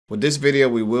With this video,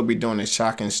 we will be doing a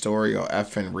shocking story of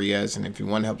Efren Reyes, and if you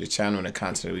want to help the channel and the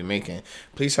content that we're making,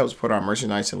 please help support our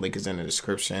merchandise. The link is in the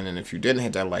description, and if you didn't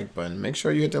hit that like button, make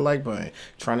sure you hit the like button.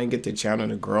 Trying to get the channel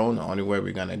to grow, and the only way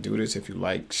we're going to do this if you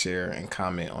like, share, and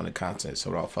comment on the content. So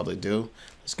without further ado,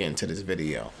 let's get into this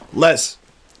video. Let's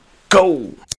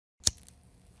go!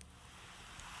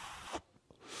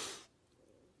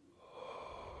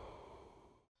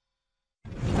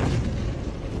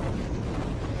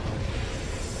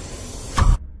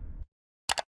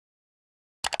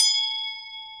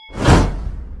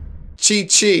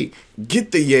 Chi,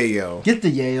 get the yayo. Get the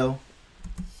yayo.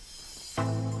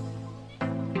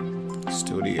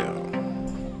 Studio.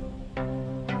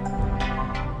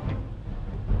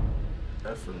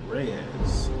 Efren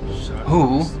Reyes.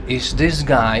 Who is this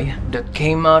guy that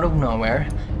came out of nowhere,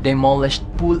 demolished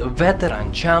pool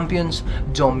veteran champions,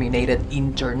 dominated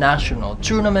international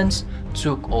tournaments,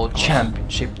 took all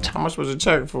championship How much was the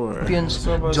check for? champions,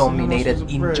 dominated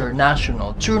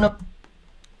international tournaments,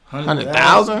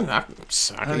 100,000? I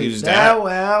could use that.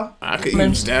 Well, I could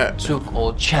use that. took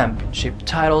all championship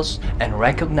titles, and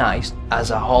recognized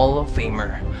as a Hall of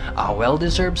Famer, a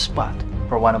well-deserved spot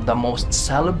for one of the most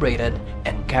celebrated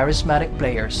and charismatic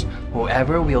players who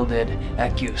ever wielded a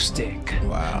cue stick.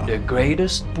 Wow. The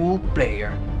greatest pool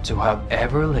player to have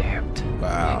ever lived.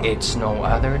 Wow. It's no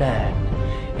other than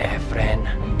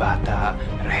Efren Bata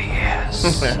Reyes.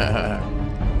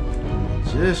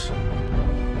 just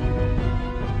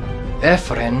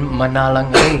Efren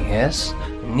Manalang Reyes,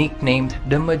 nicknamed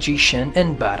the Magician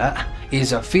and Bata,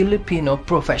 is a Filipino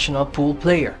professional pool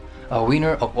player, a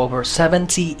winner of over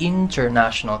 70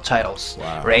 international titles.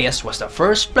 Wow. Reyes was the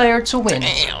first player to win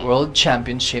world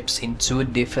championships in 2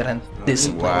 different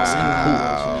disciplines in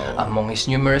pool. Among his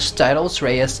numerous titles,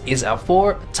 Reyes is a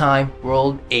 4-time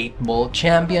World 8-Ball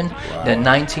champion, the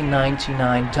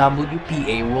 1999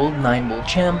 WPA World 9-Ball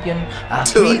champion, a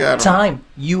 3-time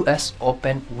US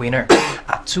Open winner,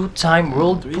 a 2-time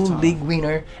World Pool League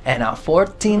winner, and a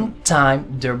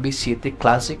 14-time Derby City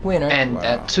Classic winner, and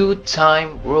a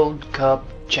 2-time World Cup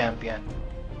champion.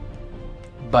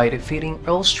 By defeating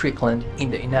Earl Strickland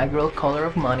in the inaugural Color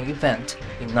of Money event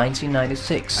in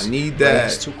 1996, I need that.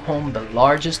 Reyes took home the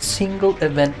largest single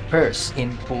event purse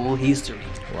in pool history.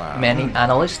 Wow. Many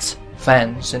analysts,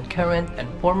 fans, and current and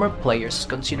former players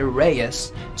consider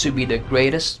Reyes to be the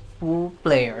greatest pool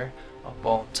player of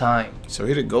all time. So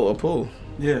he the GOAT of pool.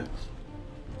 yeah.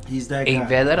 He's that guy. A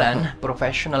veteran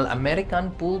professional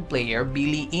American pool player,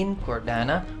 Billy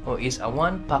Cordana, who is a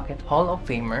one-pocket Hall of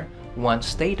Famer, once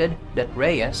stated that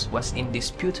Reyes was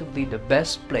indisputably the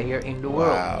best player in the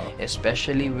world,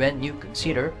 especially when you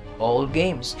consider all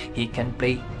games. He can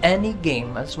play any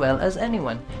game as well as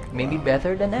anyone, maybe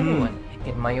better than anyone.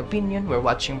 In my opinion, we're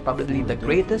watching probably the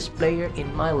greatest player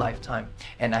in my lifetime,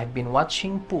 and I've been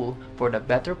watching pool for the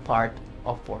better part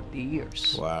of 40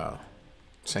 years. Wow.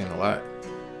 Saying a lot.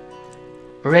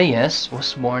 Reyes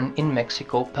was born in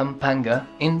Mexico, Pampanga,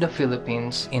 in the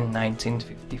Philippines in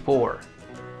 1954.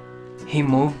 He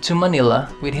moved to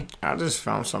Manila with his... I just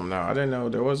found something out. I didn't know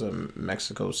there was a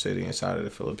Mexico City inside of the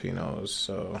Filipinos,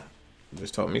 so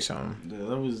just taught me something. Yeah,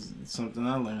 that was something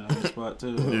I learned on the spot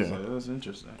too. I was like, that's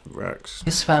interesting. Rex.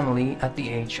 his family at the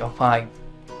age of 5.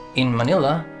 In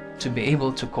Manila, to be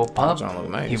able to cope up,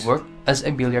 Nice. he worked as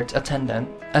a billiard attendant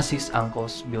at his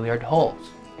uncle's billiard halls,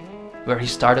 where he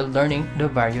started learning the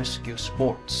various cue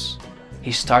sports.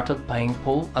 He started playing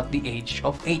pool at the age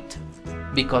of 8.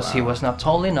 Because he was not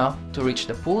tall enough to reach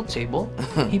the pool table,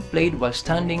 he played while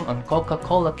standing on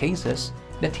Coca-Cola cases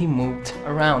that he moved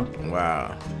around.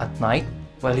 Wow. At night,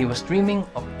 while he was dreaming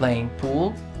of playing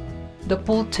pool, the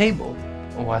pool table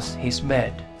was his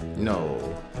bed. No.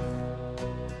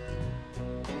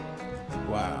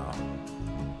 Wow.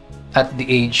 At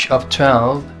the age of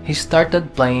 12, he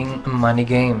started playing money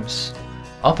games.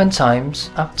 Oftentimes,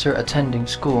 after attending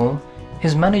school,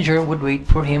 his manager would wait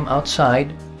for him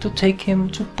outside to take him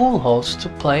to pool halls to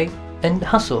play and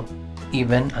hustle,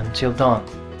 even until dawn.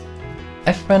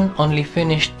 Efren only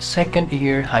finished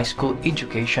second-year high school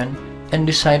education and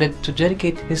decided to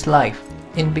dedicate his life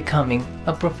in becoming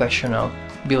a professional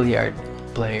billiard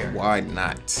player. Why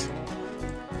not?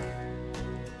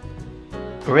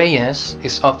 Reyes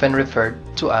is often referred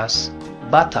to as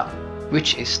Bata,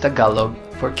 which is Tagalog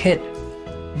for kid,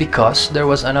 because there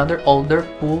was another older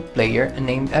pool player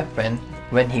named Efren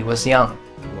when he was young.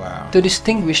 Wow. To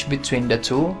distinguish between the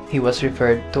two, he was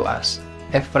referred to as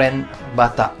Efren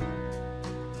Bata.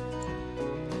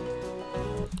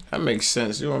 That makes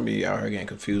sense. You don't want to be out here getting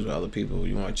confused with other people.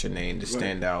 You want your name to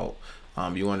stand out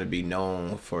You want to be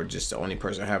known for just the only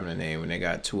person having a name, when they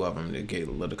got two of them to get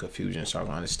a little confusion. So I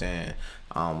can understand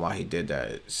why he did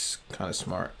that. It's kind of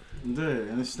smart. Yeah,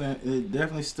 and it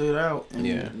definitely stood out. And,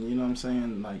 yeah. You know what I'm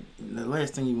saying? Like, the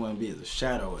last thing you want to be is a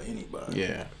shadow of anybody.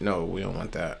 Yeah. No, we don't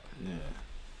want that. Yeah.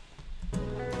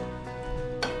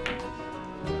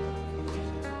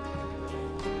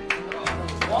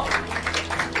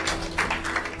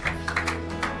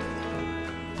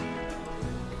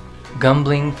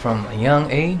 Gambling from a young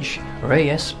age,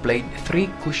 Reyes played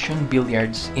three-cushion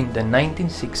billiards in the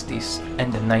 1960s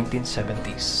and the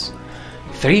 1970s.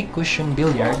 Three-cushion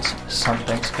billiards,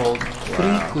 sometimes called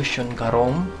three-cushion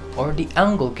carom or the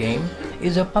angle game,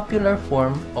 is a popular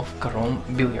form of carom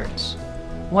billiards.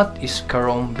 What is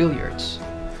carom billiards?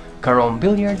 Carom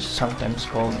billiards, sometimes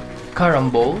called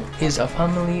carambole, is a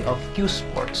family of cue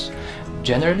sports,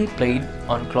 generally played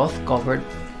on cloth-covered,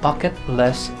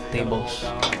 pocket-less tables.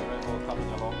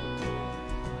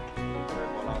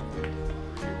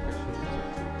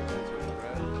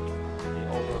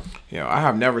 You know, I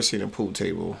have never seen a pool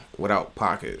table without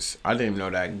pockets. I didn't even know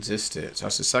that existed. So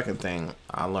that's the second thing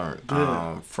I learned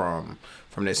from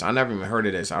this. I never even heard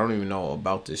of this. I don't even know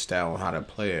about this style and how to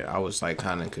play it. I was like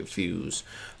kind of confused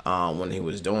when he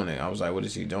was doing it. I was like, what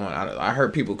is he doing? I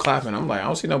heard people clapping. I'm like, I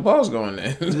don't see no balls going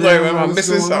there. Like, am I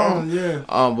missing something? Yeah.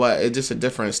 But it's just a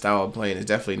different style of playing. It's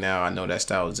definitely now I know that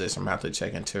style exists. I'm going to have to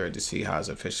check into it to see how it's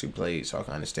officially played so I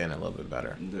can understand it a little bit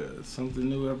better. Yeah, something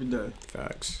new every day.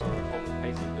 Facts.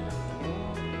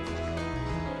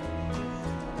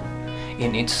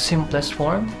 In its simplest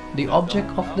form, the object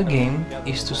of the game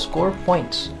is to score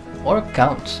points or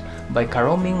counts by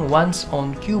caroming one's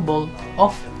own cue ball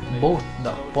off both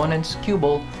the opponent's cue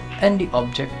ball and the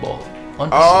object ball on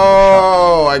a single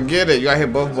shot. I get it. You gotta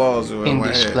hit both balls. In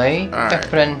this play,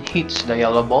 Efren hits the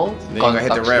yellow ball,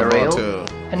 contacts the rail,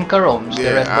 and caroms the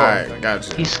red ball. Alright,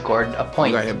 gotcha. He scored a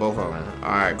point. You gotta hit both of them.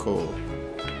 Alright, cool.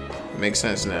 Makes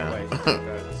sense now.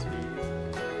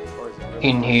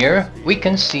 In here, we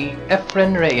can see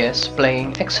Efren Reyes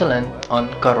playing excellent on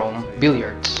carom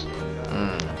billiards.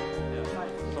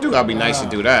 You gotta be nice to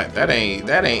do that. That ain't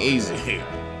easy.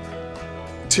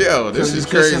 Yo, this is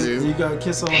crazy. You gotta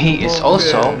kiss on He the is ball.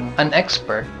 also an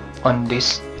expert on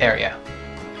this area.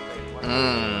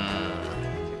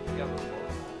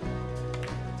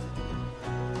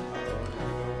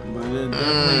 But it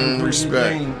definitely improves your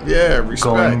Respect. game. Yeah, respect.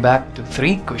 Going back to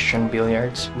three-cushion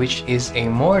billiards, which is a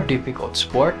more difficult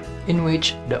sport in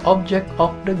which the object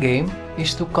of the game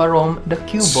is to carom the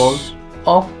cue balls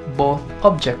off both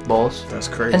object balls That's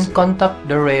crazy. and contact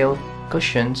the rail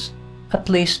cushions at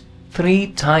least 3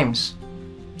 times.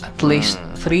 At least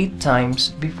 3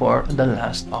 times before the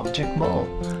last object ball.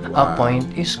 A point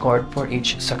is scored for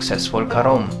each successful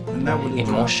carom. And that would In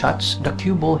most shots, the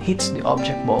cue ball hits the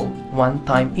object ball 1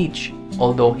 time each,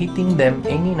 although hitting them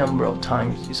any number of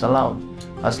times is allowed,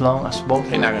 as long as both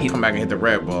He's not gonna hit. come back and hit the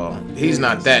red ball. He's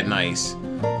not that nice.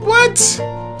 What?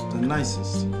 the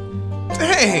nicest.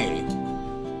 Dang.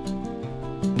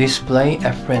 This play,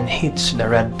 Efren hits the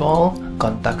red ball,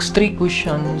 contacts 3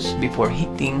 cushions before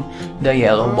hitting the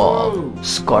yellow ball,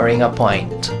 scoring a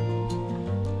point.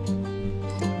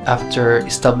 After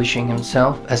establishing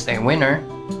himself as a winner,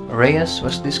 Reyes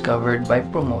was discovered by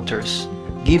promoters,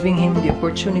 giving him the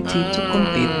opportunity to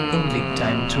compete in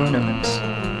big-time tournaments.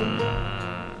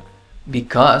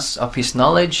 Because of his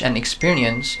knowledge and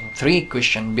experience in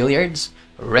three-cushion billiards,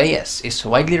 Reyes is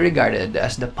widely regarded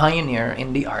as the pioneer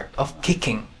in the art of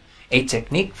kicking, a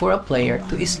technique for a player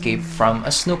to escape from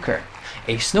a snooker.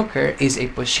 A snooker is a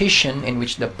position in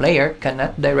which the player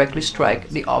cannot directly strike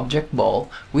the object ball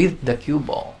with the cue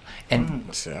ball.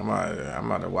 And See, I'm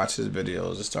about to watch his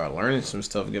videos and start learning some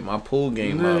stuff, get my pool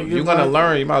game Yeah, up. get You're gonna my-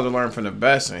 learn. You might as well learn from the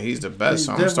best, and he's the best. He's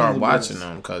So I'm gonna start definitely the watching best.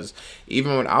 him because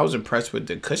even when I was impressed with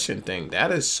the cushion thing, that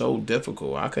is so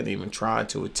difficult. I couldn't even try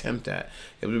to attempt that.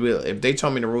 It would be, if they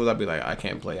told me the rules, I'd be like, I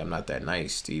can't play. I'm not that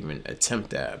nice to even attempt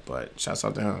that. But shouts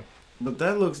out to him. But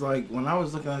that looks like, when I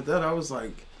was looking at that, I was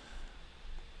like,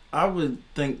 I would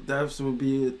think that would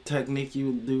be a technique you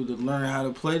would do to learn how to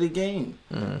play the game.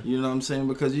 You know what I'm saying?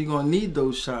 Because you're going to need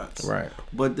those shots. Right.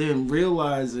 But then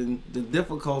realizing the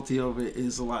difficulty of it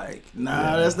is like,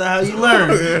 nah, that's not how you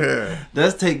learn. Yeah.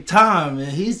 That's take time,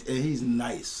 and he's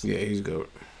nice. Yeah, he's good.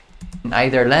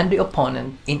 either land the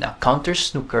opponent in a counter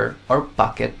snooker or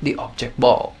pocket the object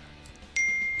ball.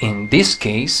 In this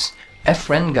case,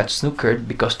 Efren got snookered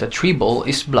because the 3 ball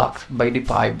is blocked by the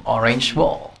 5 orange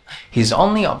ball. His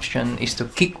only option is to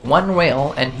kick one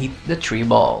rail and hit the 3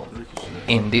 ball.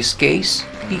 In this case,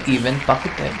 he even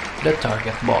pocketed the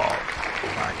target ball.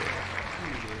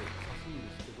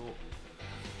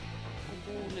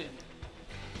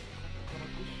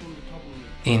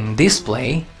 In this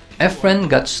play, Efren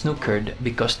got snookered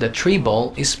because the 3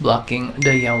 ball is blocking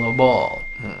the yellow ball.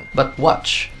 But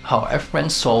watch how Efren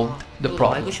solved the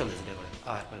problem.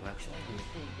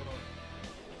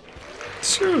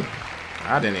 True.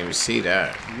 I didn't even see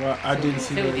that. Well, I didn't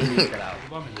see that either.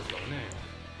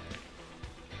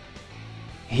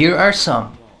 Here are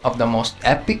some of the most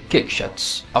epic kick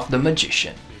shots of the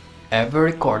magician ever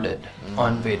recorded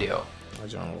on video. I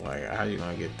don't like. How you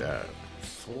gonna get that?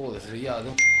 そうですね。いやで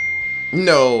も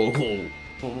No.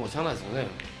 もうしゃあないですよね。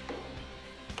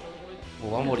も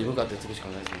うワンボールに向かってつくしか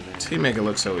ないですよね。 He make it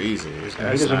look so easy. He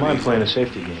That's doesn't not mind easy. playing a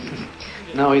safety game.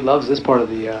 No, he loves this part of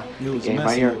the was game right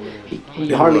messy here. over there. He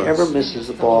It hardly was. ever misses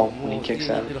the ball when he kicks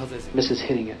at it. Misses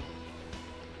hitting it.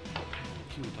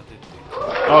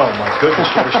 Oh my goodness,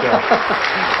 what a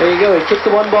shot. There you go. He kicked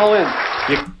the 1 ball in.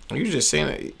 You just saying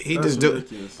it. He That's just do.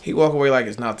 ridiculous. He walk away like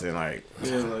it's nothing. Like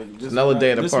Yeah, like just another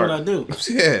day at the this park. what I do.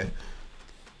 Yeah.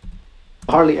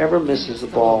 Hardly ever misses the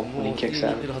ball when he kicks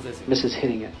at it. Misses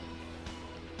hitting it.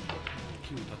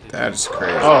 That's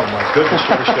crazy. Oh my goodness,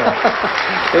 what a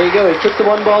shot. There you go. He kicked the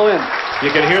 1 ball in.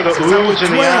 You can hear the oohs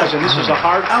and the ahs, and this is a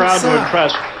hard crowd to Outside.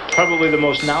 impress. Probably the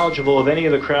most knowledgeable of any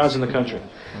of the crowds in the country.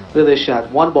 Look at this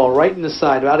shot. 1 ball right in the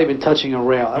side without even touching a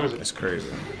rail. That was That's crazy.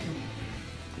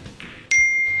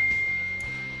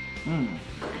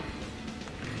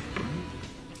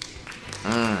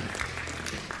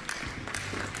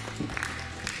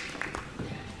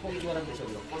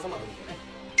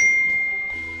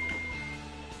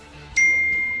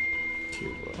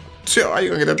 Cuba. Chill, how you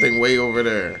gonna get that thing way over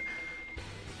there?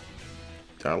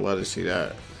 I'd love to see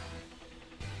that.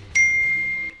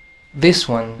 This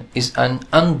one is an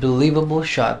unbelievable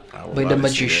shot I would by the love to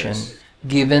see magician this.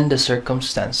 given the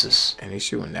circumstances. And he's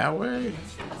shooting that way?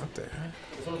 What the heck?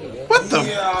 What the?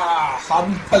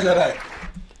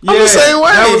 Yeah, the same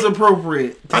way. That was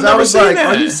appropriate. 'Cause I never was seen like,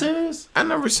 that. Are you serious? I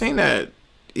never seen that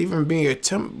even being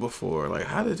attempted before. Like,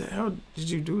 how did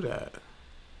you do that?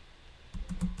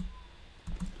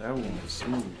 That one was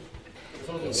smooth.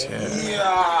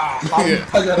 Yeah.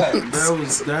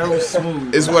 That was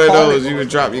smooth. It's one of those you would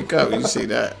drop your cup. You see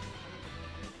that?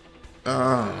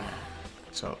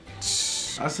 So.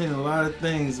 I seen a lot of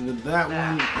things, but that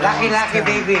one.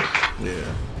 Yeah.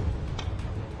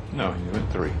 No, he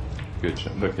went 3. Good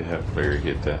shot. Look at how Barry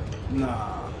hit that.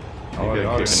 Nah. You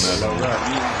gotta kick another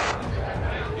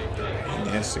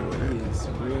one. Nasty with it. It's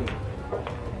real.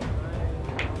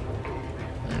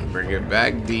 And bring it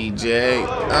back, DJ.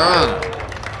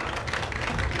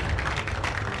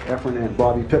 Efren and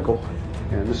Bobby Pickle,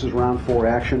 and this is round 4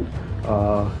 action.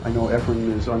 I know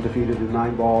Efren is undefeated in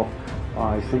 9-ball.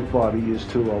 I think Bobby is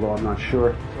too, although I'm not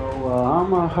sure. So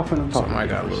I'm huffing and puffing. Somebody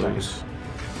got for a second. loose.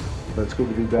 But it's good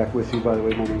to be back with you. By the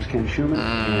way, my name's Ken Schumann,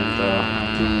 and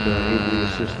I'm being ably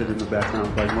assisted in the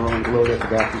background by Merlin Glode at the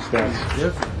back of the stats.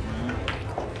 Different, man.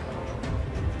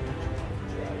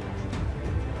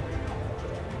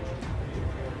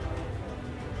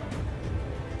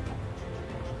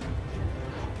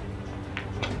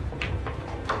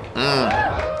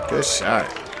 Good shot.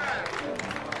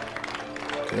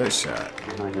 Good shot.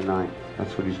 9-9.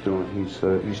 That's what he's doing.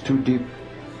 He's too deep.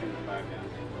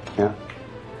 Yeah.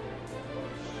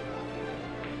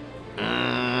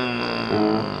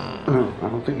 I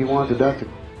don't think he wanted that to.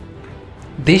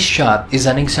 This shot is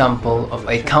an example of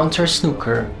a counter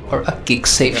snooker or a kick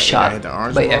safe shot hit the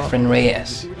orange by ball. Efren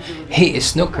Reyes. He is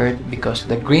snookered because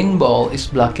the green ball is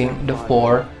blocking the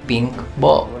 4 pink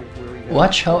ball.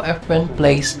 Watch how Efren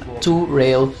plays a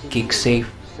 2-rail kick save.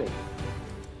 Now,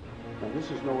 this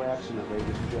is no accident,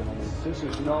 ladies and gentlemen. This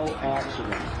is no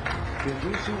accident. Did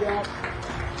you see that?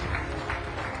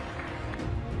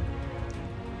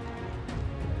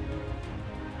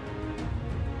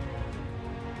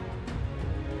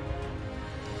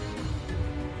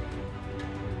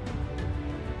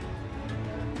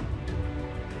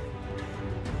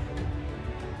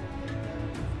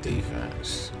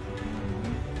 Defense.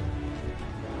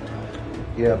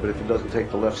 Yeah, but if it doesn't take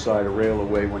the left side of rail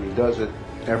away when he does it,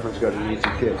 Efren's got an easy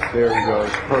kick. There he goes.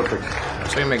 Perfect.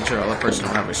 So you make sure the other person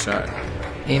don't have a shot.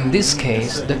 In this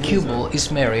case, the cue ball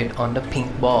is married on the pink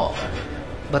ball.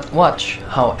 But watch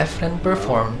how Efren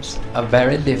performs a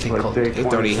very difficult Like He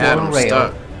thought he had him 4-rail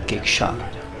stuck. kick shot.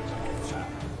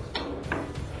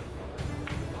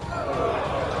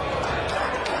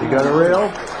 You got a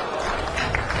rail?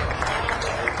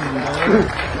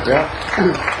 Yeah.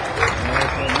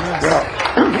 Yeah.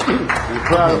 You're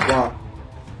proud of Bob.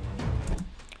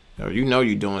 Yo, you know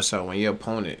you're doing something when your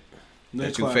opponent They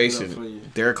that you clap it up for facing, you.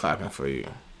 they're clapping for you.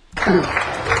 Yeah.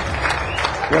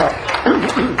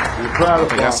 You're proud I of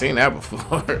think I've Bob. seen that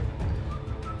before.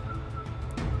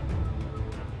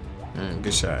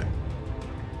 Good shot.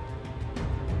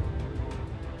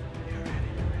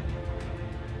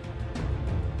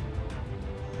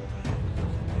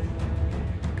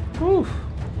 Whew.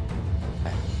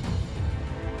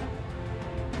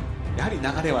 やはり流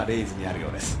れはレイズにあるよ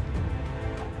うです。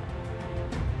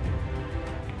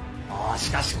し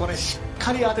かしこれしっ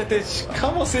かり当てて、しか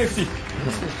もセーフティー。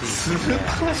スー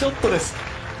パーショットです。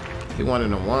 He wanted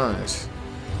the ones.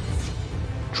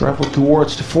 Travel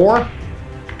towards the 4.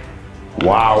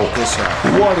 Wow. Good shot.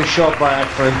 What a shot by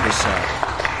Efren. Good shot.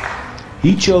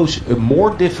 He chose a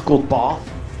more difficult path.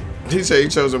 He said he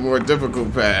chose a more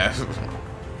difficult path.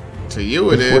 To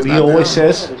you it is. What he always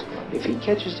says. If he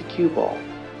catches the cue ball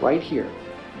right here,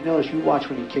 you notice you watch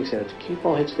when he kicks at it. If the cue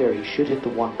ball hits there, he should hit the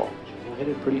 1 ball. He'll hit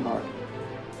it pretty hard.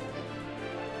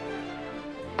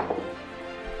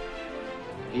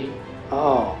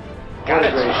 Oh, got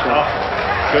it. Great shot.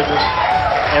 Oh, goodness.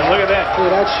 And look at that.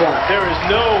 Look at that shot. There is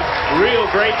no real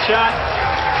great shot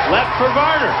left for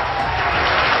Varner.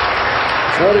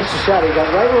 Notice the shot. He got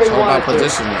right where he It's all about wanted to.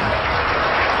 positioning.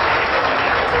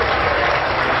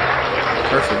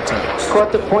 Perfect touch.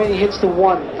 Caught the point. He hits the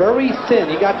 1 very thin.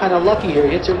 He got kind of lucky here.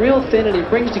 He hits it real thin, and he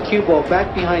brings the cue ball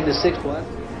back behind the 6 ball.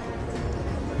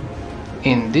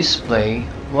 In this play,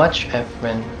 watch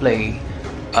Efren play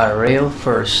a rail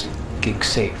first kick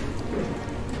save.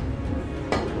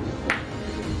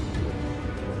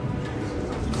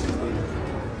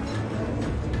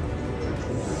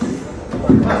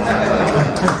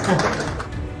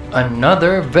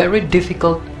 Another very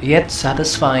difficult yet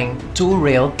satisfying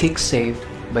 2-rail kick save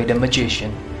by the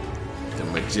Magician. The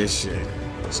Magician.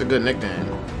 It's a good nickname.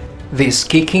 This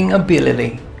kicking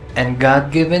ability and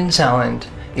God-given talent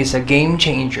is a game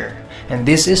changer, and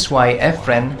this is why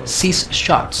Efren sees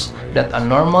shots that a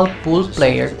normal pool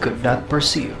player could not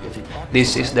perceive.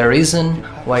 This is the reason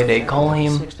why they call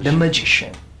him the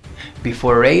Magician.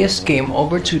 Before Reyes came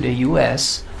over to the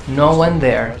US, no one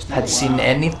there had seen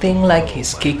anything like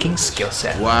his kicking skill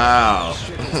set. Wow.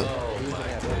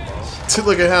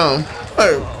 Look at him.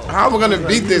 How am I gonna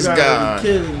beat this guy?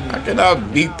 I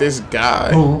cannot beat this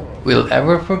guy. Who will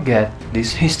ever forget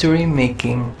this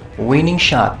history-making winning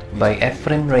shot by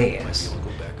Efren Reyes?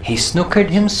 He snookered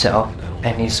himself,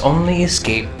 and his only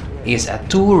escape is a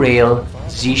 2-rail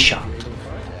Z shot.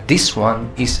 This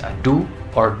one is a do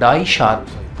or die shot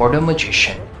for the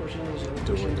Magician.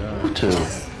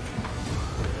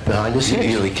 Behind us,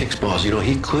 he kicks balls.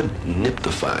 He could nip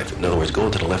the 5. In other words,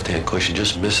 going to the left-hand cushion,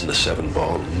 just missing the 7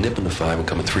 ball, nipping the 5, and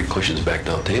coming 3 cushions back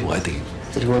down the table. I think.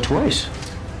 Did he go twice?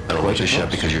 I don't like this shot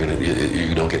because you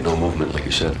don't get no movement, like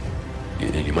you said.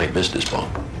 You might miss this ball.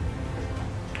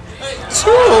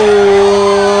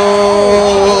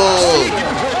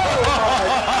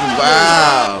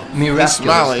 Wow.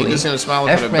 Miraculously, He's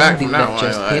smiling from the back Efren did from that not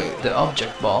just one. hit the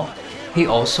object ball, he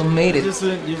also made it.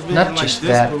 Not like just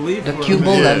that, the cue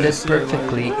ball Yeah. landed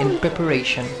perfectly in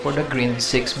preparation for the green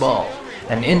 6 ball,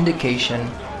 an indication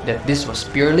that this was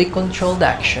purely controlled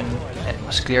action and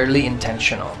was clearly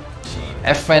intentional.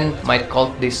 Efren might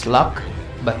call this luck,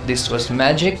 but this was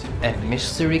magic and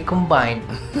mystery combined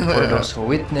for those who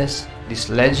witnessed this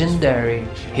legendary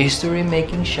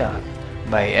history-making shot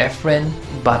by Efren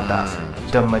Bata,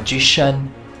 the Magician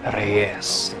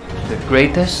Reyes, the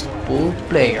greatest pool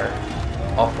player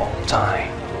of all time.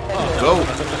 Go.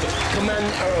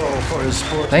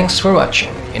 Thanks for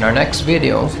watching. In our next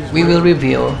video, we will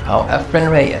reveal how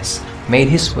Efren Reyes made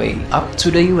his way up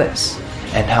to the US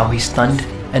and how he stunned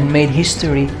and made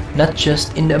history not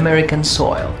just in the American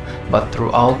soil, but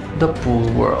throughout the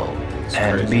pool world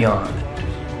and beyond.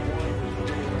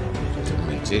 The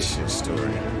Magician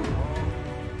story.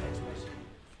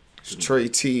 It's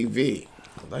Tre-Tv.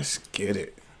 Let's get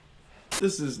it.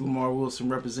 This is Lamar Wilson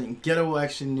representing Ghetto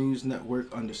Action News Network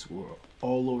 _,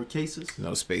 all lower cases.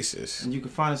 No spaces. And you can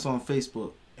find us on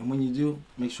Facebook. And when you do,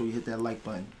 make sure you hit that like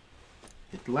button.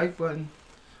 Hit the like button.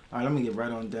 All right, let me get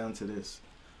right on down to this.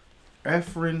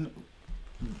 Efren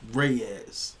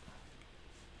Reyes.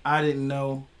 I didn't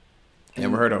know.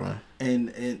 Never heard of him.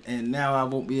 And now I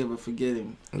won't be able to forget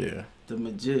him. Yeah. The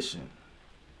Magician.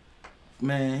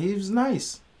 Man, he was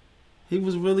nice. He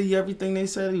was really everything they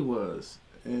said he was.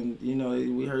 And,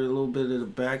 we heard a little bit of the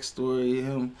backstory,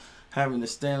 him having to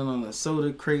stand on the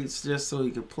soda crates just so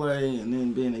he could play, and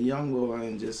then being a young boy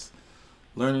and just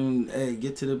learning, hey,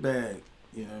 get to the bag.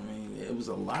 You know what I mean? It was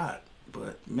a lot.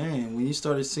 But, man, when you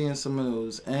started seeing some of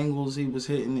those angles he was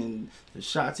hitting and the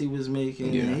shots he was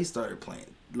making, and he started playing,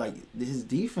 like, his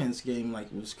defense game, like,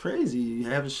 was crazy. You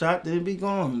have a shot, then it'd be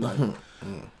gone. Like,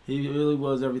 he really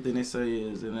was everything they say he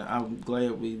is. And I'm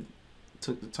glad we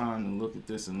took the time to look at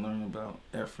this and learn about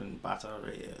Efren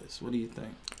Reyes. What do you think?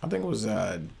 I think it was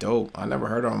dope. I never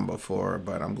heard of him before,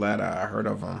 but I'm glad I heard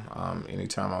of him.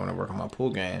 Anytime I want to work on my pool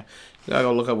game, you gotta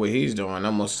go look up what he's doing. I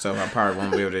know most of the stuff I probably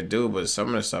won't be able to do, but some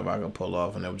of the stuff I could pull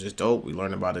off, and it was just dope. We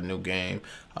learned about a new game,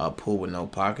 pool with no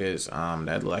pockets.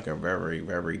 That's like a very,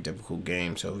 very difficult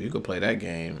game. So if you could play that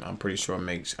game, I'm pretty sure it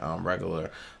makes regular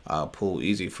pool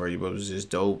easy for you. But it was just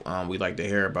dope. We like to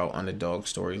hear about underdog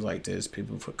stories like this,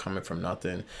 people coming from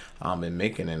nothing and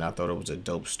making it. And I thought it was a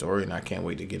dope story, and I can't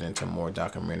wait to get into more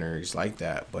documentaries like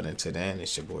that. But until then,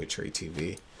 it's your boy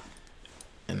Tre-Tv,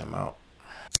 and I'm out.